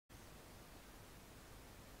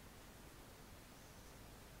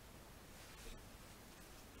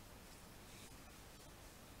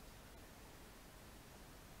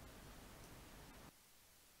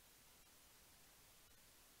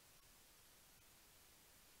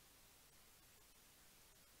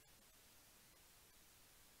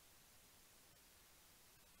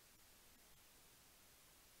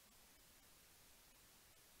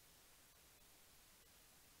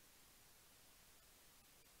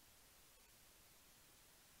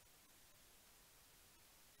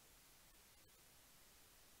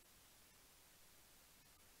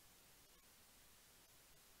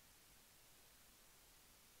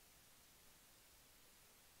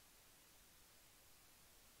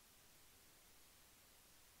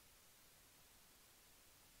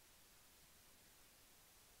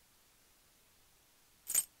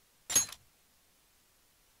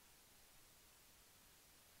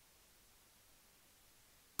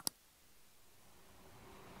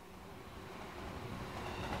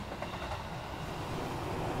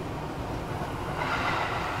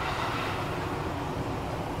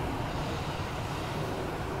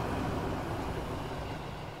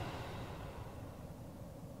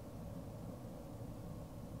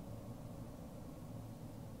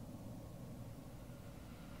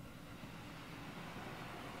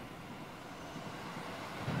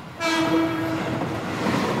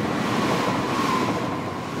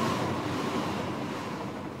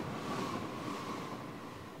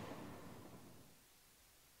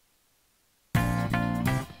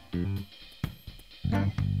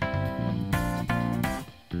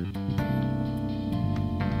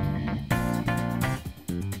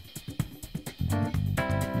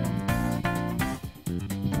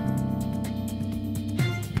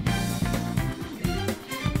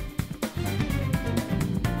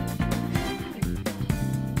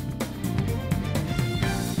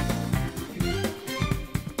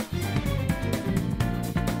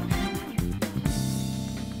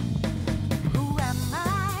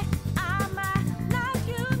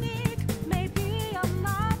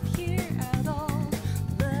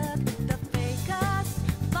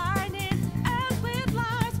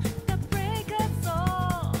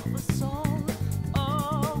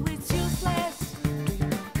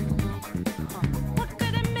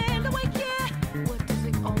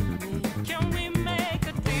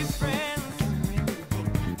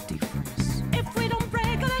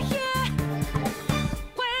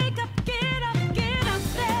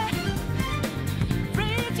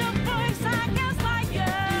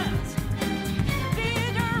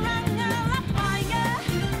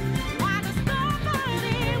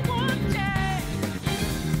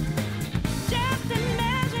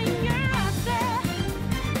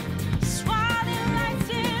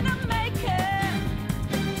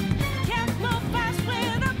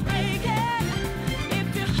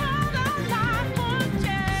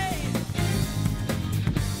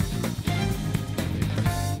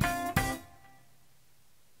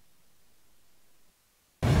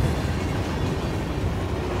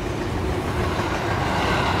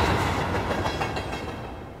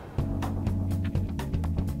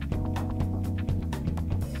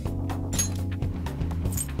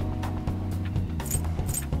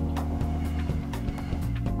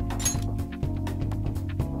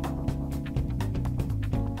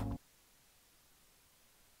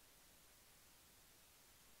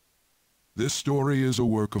This story is a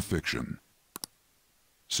work of fiction.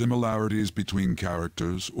 Similarities between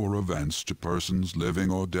characters or events to persons living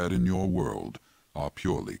or dead in your world are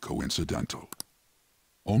purely coincidental.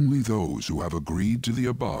 Only those who have agreed to the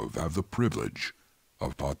above have the privilege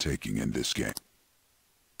of partaking in this game.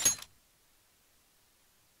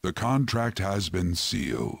 The contract has been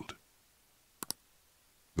sealed.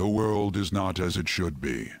 The world is not as it should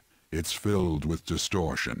be. It's filled with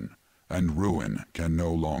distortion, and ruin can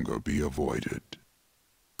no longer be avoided.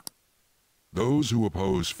 Those who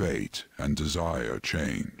oppose fate and desire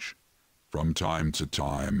change. From time to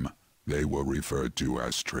time, they were referred to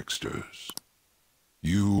as tricksters.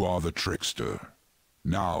 You are the trickster.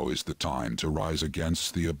 Now is the time to rise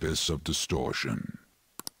against the abyss of distortion.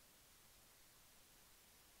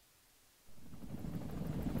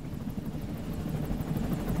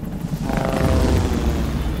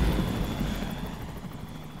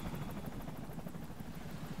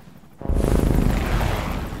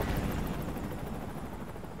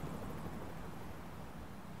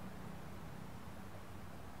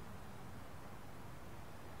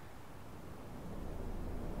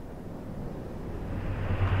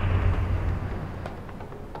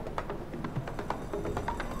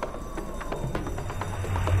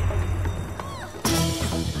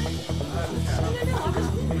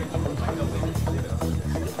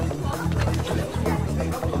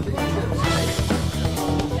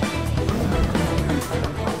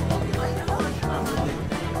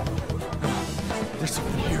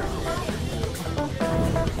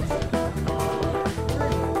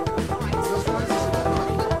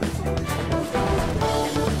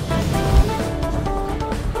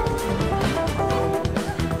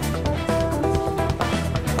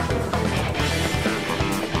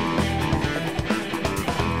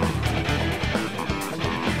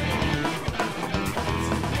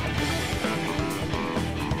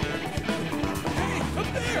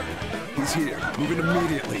 Here, moving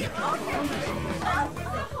immediately.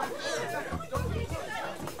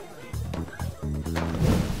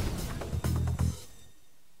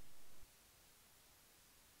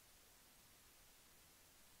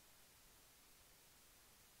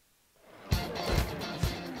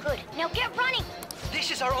 Good. Now get running!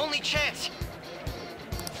 This is our only chance!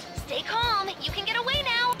 Stay calm. You can get away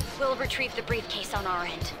now. We'll retrieve the briefcase on our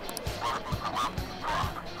end.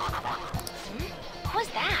 What was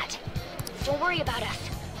that? Don't worry about us.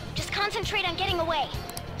 Just concentrate on getting away.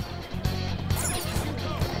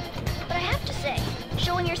 But I have to say,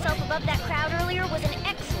 showing yourself above that crowd earlier was an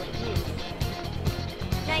excellent move.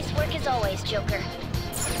 Nice work as always, Joker.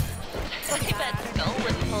 I bet Skull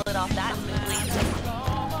wouldn't pull it off that smoothly.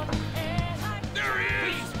 There he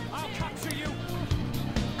is! I'll capture you!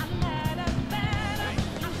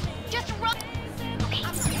 Just run! Okay,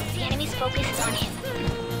 the enemy's focus is on him.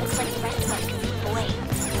 Looks like the rest of us can move away.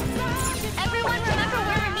 Everyone remember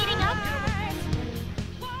where we're meeting up?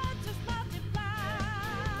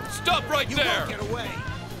 Stop right there! You won't get away!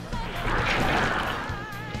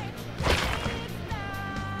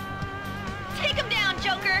 Take him down,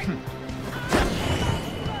 Joker!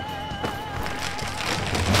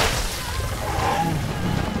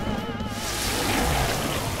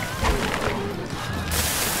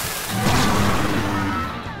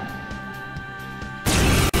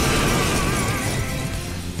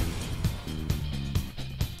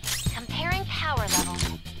 Comparing power level.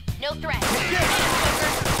 No threat.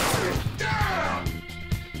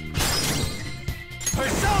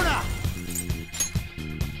 Persona!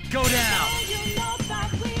 Go down!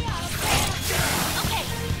 Okay,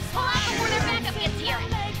 pull out before their backup gets here.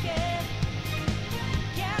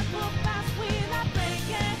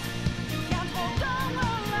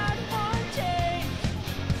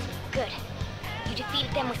 Good. You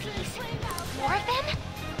defeated them with ease. More of them?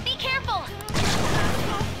 Be careful!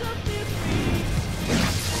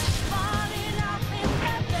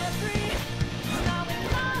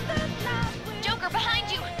 Joker,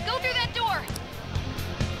 behind you! Go through that door!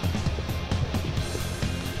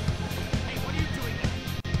 Hey, what are you doing there?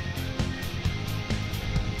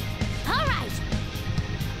 All right!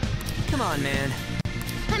 Come on, man.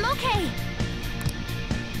 I'm okay!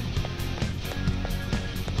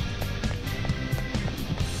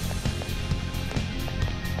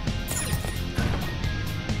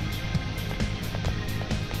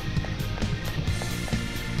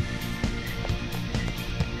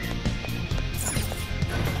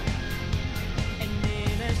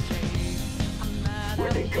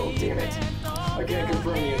 Where'd they go, damn it? I can't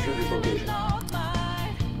confirm the intruder's location.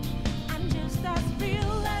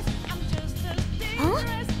 Huh?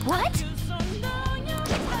 What?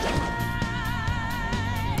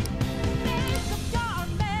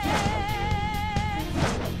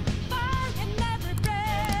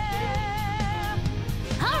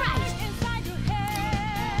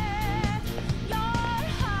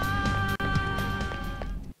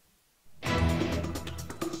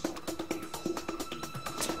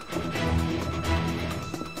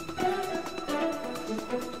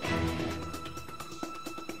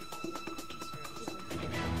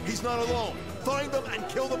 He's not alone. Find them and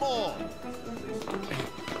kill them all.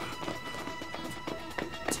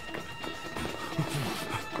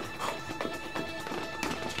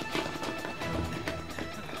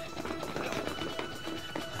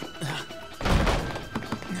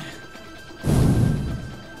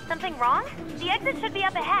 Something wrong? The exit should be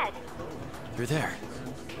up ahead. You're there.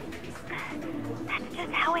 That's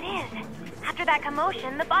just how it is. After that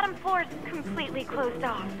commotion, the bottom floor's completely closed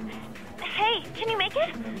off. Hey, can you make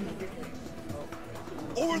it?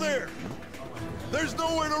 Over there! There's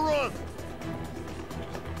nowhere to run!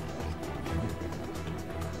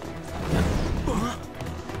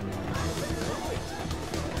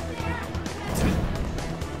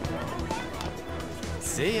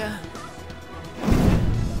 See ya.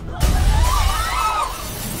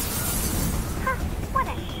 Huh, what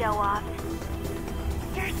a show-off.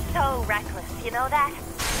 You're so reckless, you know that?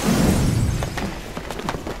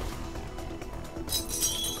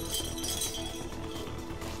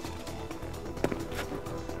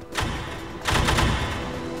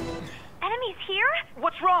 Enemies here?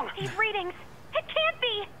 What's wrong? These readings. It can't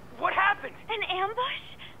be! What happened? An ambush?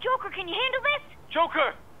 Joker, can you handle this?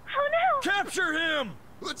 Joker! Oh no! Capture him!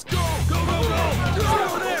 Let's go! Go, go, go! Get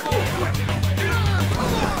over there!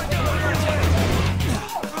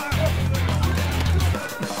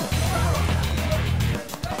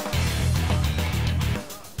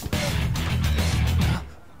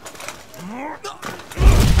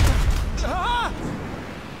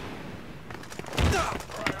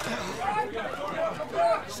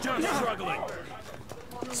 Still struggling.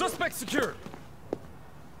 Suspect secure.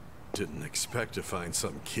 Didn't expect to find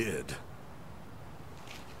some kid.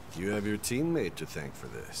 You have your teammate to thank for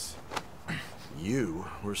this. You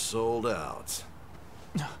were sold out.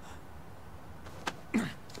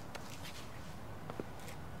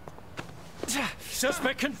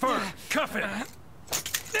 Suspect confirmed. Cuff it.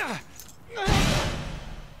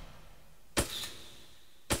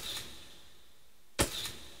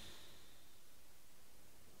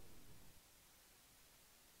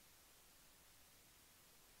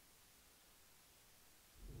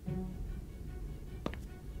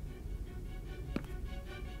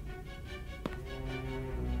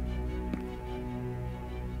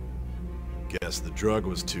 Guess the drug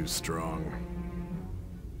was too strong.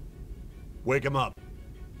 Wake him up.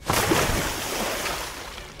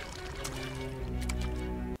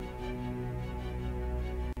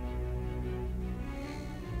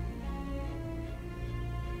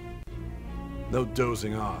 No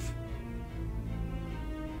dozing off.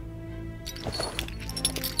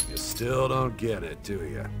 You still don't get it, do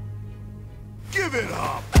you? Give it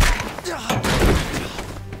up!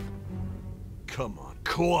 Come on,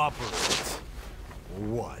 cooperate.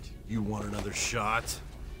 What? You want another shot?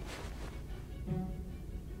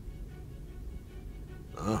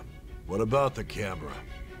 Huh? What about the camera?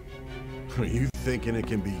 Are you thinking it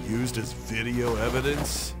can be used as video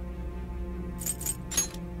evidence?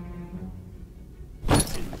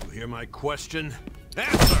 Didn't you hear my question?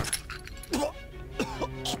 Answer!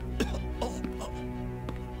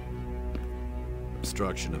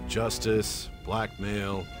 Obstruction of justice,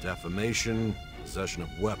 blackmail, defamation, possession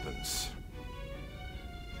of weapons.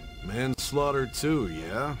 Manslaughter too,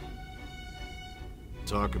 yeah?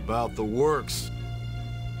 Talk about the works.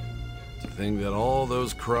 To think that all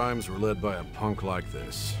those crimes were led by a punk like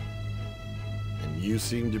this. And you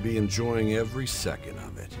seem to be enjoying every second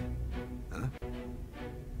of it. Huh?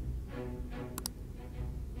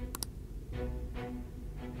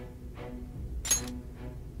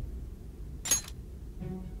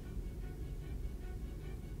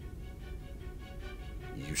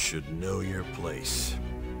 You should know your place.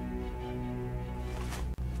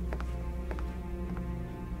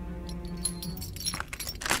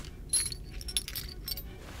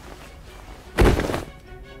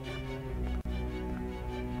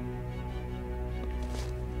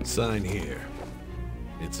 Sign here.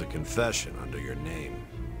 It's a confession under your name.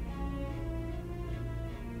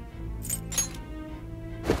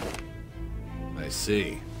 I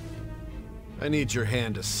see. I need your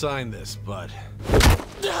hand to sign this, but...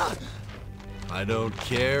 I don't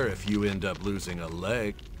care if you end up losing a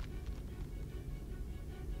leg.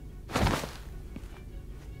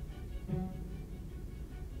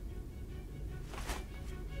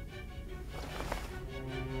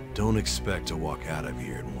 Don't expect to walk out of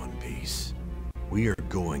here in one piece. We are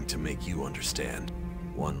going to make you understand.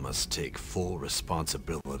 One must take full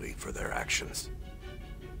responsibility for their actions.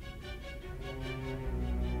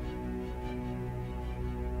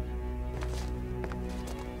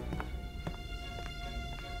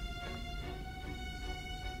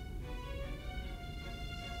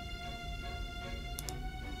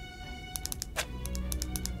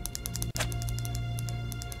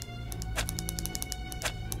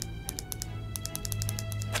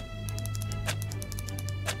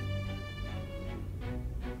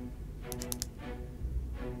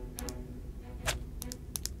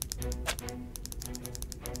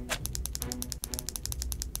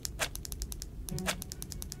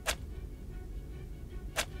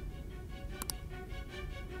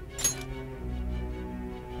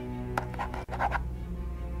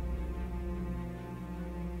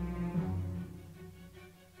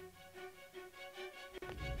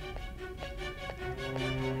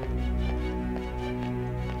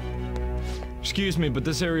 Excuse me, but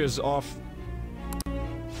this area's off...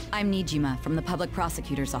 I'm Nijima from the Public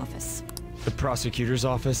Prosecutor's Office. The prosecutor's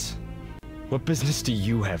office? What business do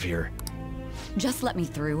you have here? Just let me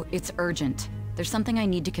through. It's urgent. There's something I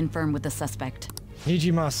need to confirm with the suspect.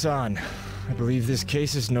 Nijima-san, I believe this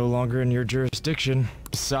case is no longer in your jurisdiction.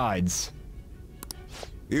 Besides...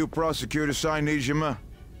 You prosecutor, Sai Nijima?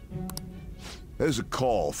 There's a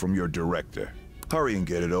call from your director. Hurry and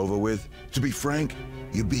get it over with. To be frank,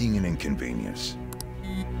 you're being an inconvenience.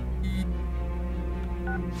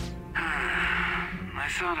 I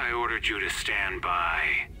thought I ordered you to stand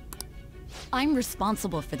by. I'm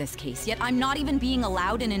responsible for this case, yet I'm not even being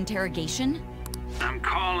allowed an interrogation? I'm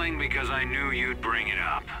calling because I knew you'd bring it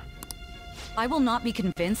up. I will not be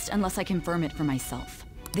convinced unless I confirm it for myself.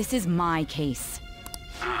 This is my case.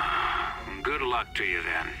 Good luck to you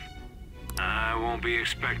then. I won't be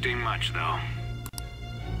expecting much, though.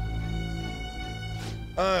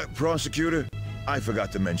 Prosecutor, I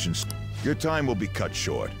forgot to mention, your time will be cut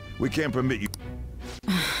short. We can't permit you...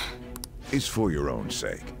 It's for your own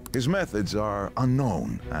sake. His methods are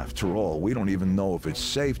unknown. After all, we don't even know if it's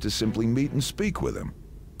safe to simply meet and speak with him.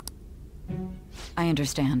 I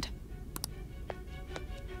understand.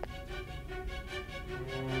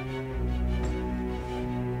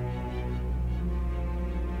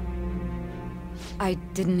 I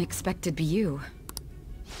didn't expect it'd be you.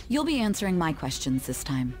 You'll be answering my questions this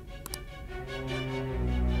time.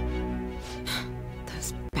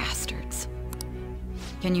 Those bastards.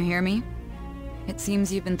 Can you hear me? It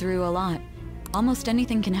seems you've been through a lot. Almost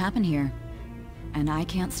anything can happen here, and I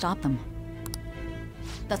can't stop them.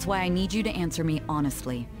 That's why I need you to answer me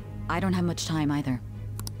honestly. I don't have much time either.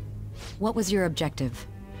 What was your objective?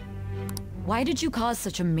 Why did you cause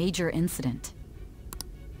such a major incident?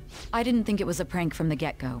 I didn't think it was a prank from the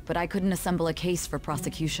get-go, but I couldn't assemble a case for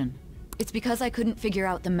prosecution. It's because I couldn't figure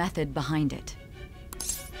out the method behind it.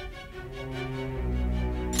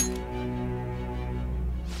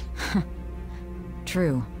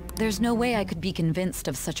 True. There's no way I could be convinced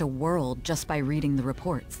of such a world just by reading the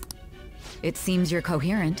reports. It seems you're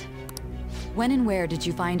coherent. When and where did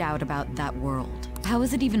you find out about that world? How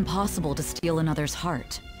is it even possible to steal another's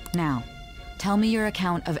heart? Now, tell me your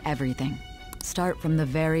account of everything. Start from the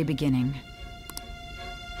very beginning.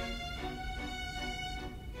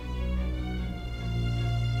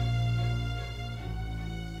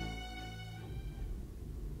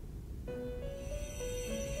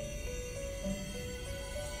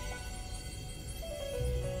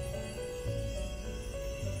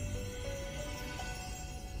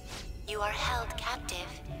 You are held captive,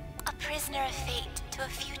 a prisoner of fate to a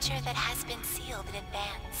future that has been sealed in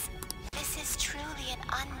advance. This is truly an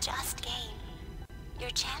unjust game. Your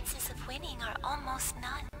chances of winning are almost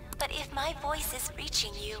none. But if my voice is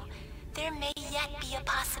reaching you, there may yet be a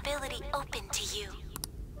possibility open to you.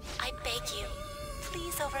 I beg you,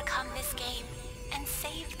 please overcome this game and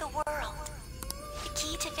save the world. The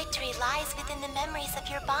key to victory lies within the memories of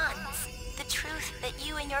your bonds, the truth that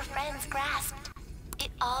you and your friends grasped. It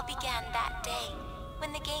all began that day,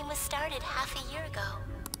 when the game was started half a year ago.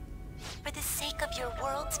 For the sake of your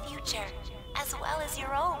world's future, as well as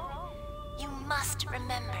your own, you must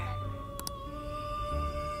remember.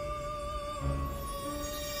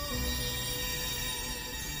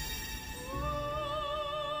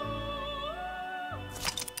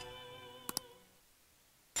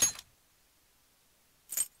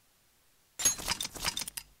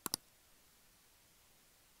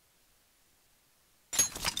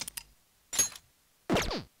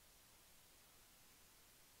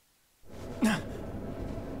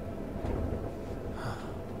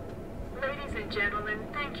 Gentlemen,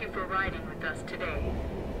 thank you for riding with us today.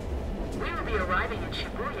 We will be arriving in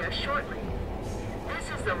Shibuya shortly. This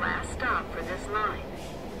is the last stop for this line.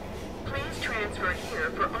 Please transfer here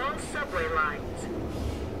for all subway lines.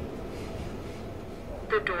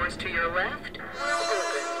 The doors to your left will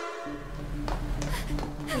open.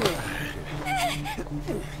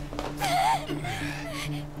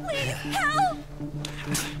 Please help!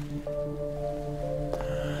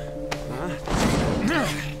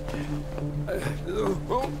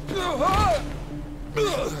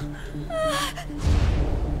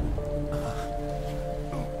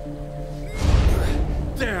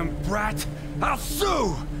 Damn brat! I'll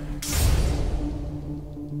sue!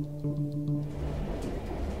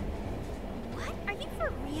 What? Are you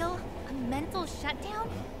for real? A mental shutdown?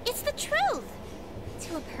 It's the truth!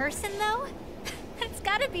 To a person, though? That's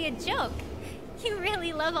gotta be a joke. You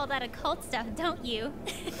really love all that occult stuff, don't you?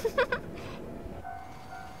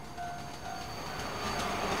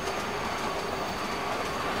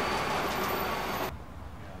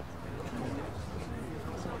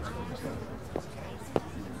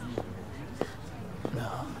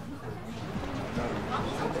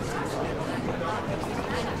 I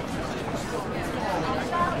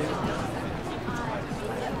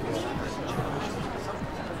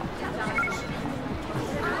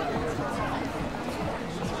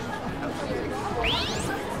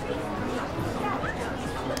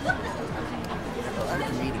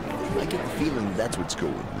get the feeling that's what's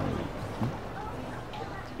going on.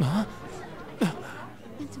 Huh?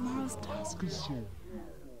 And tomorrow's task is soon.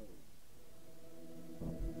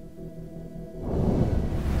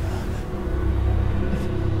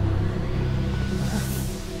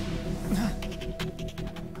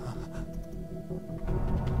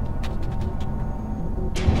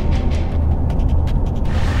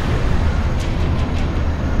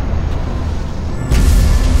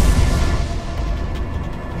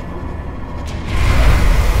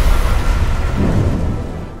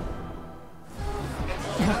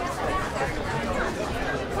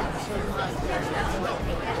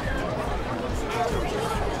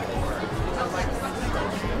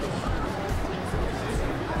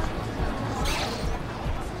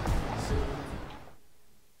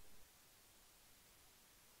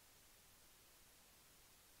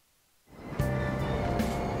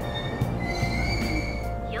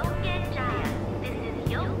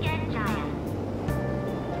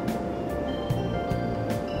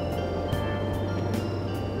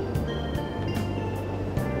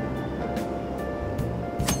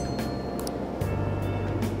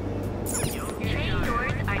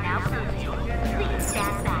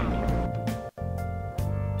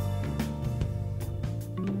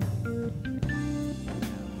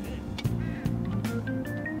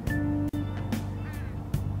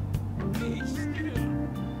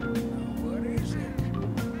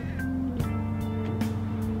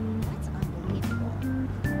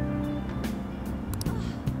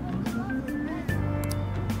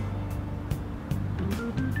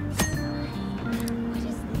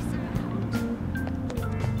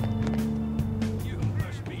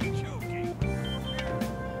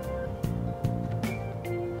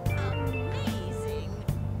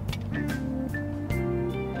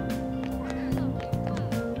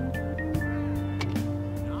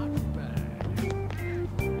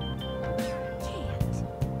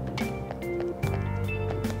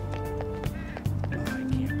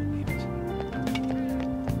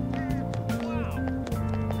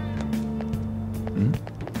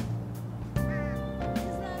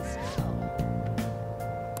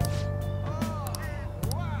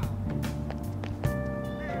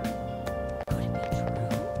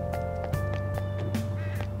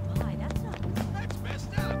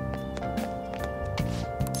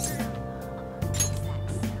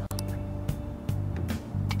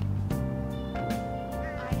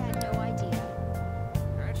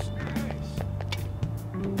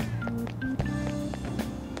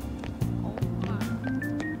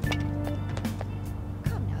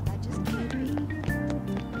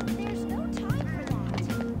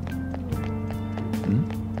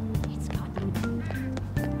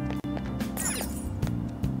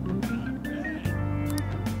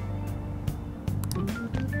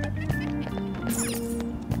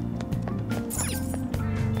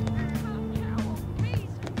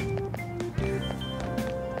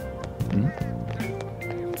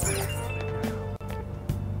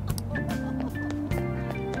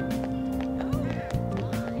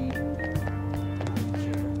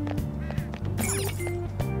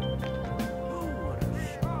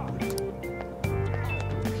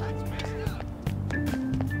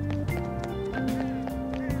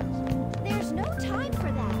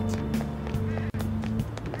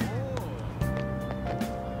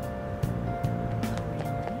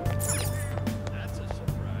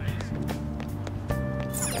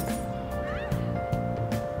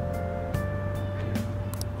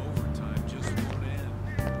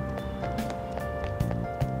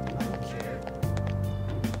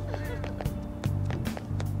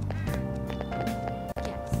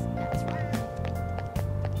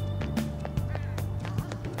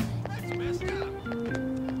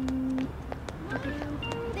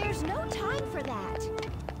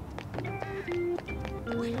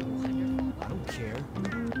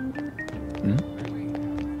 Hmm?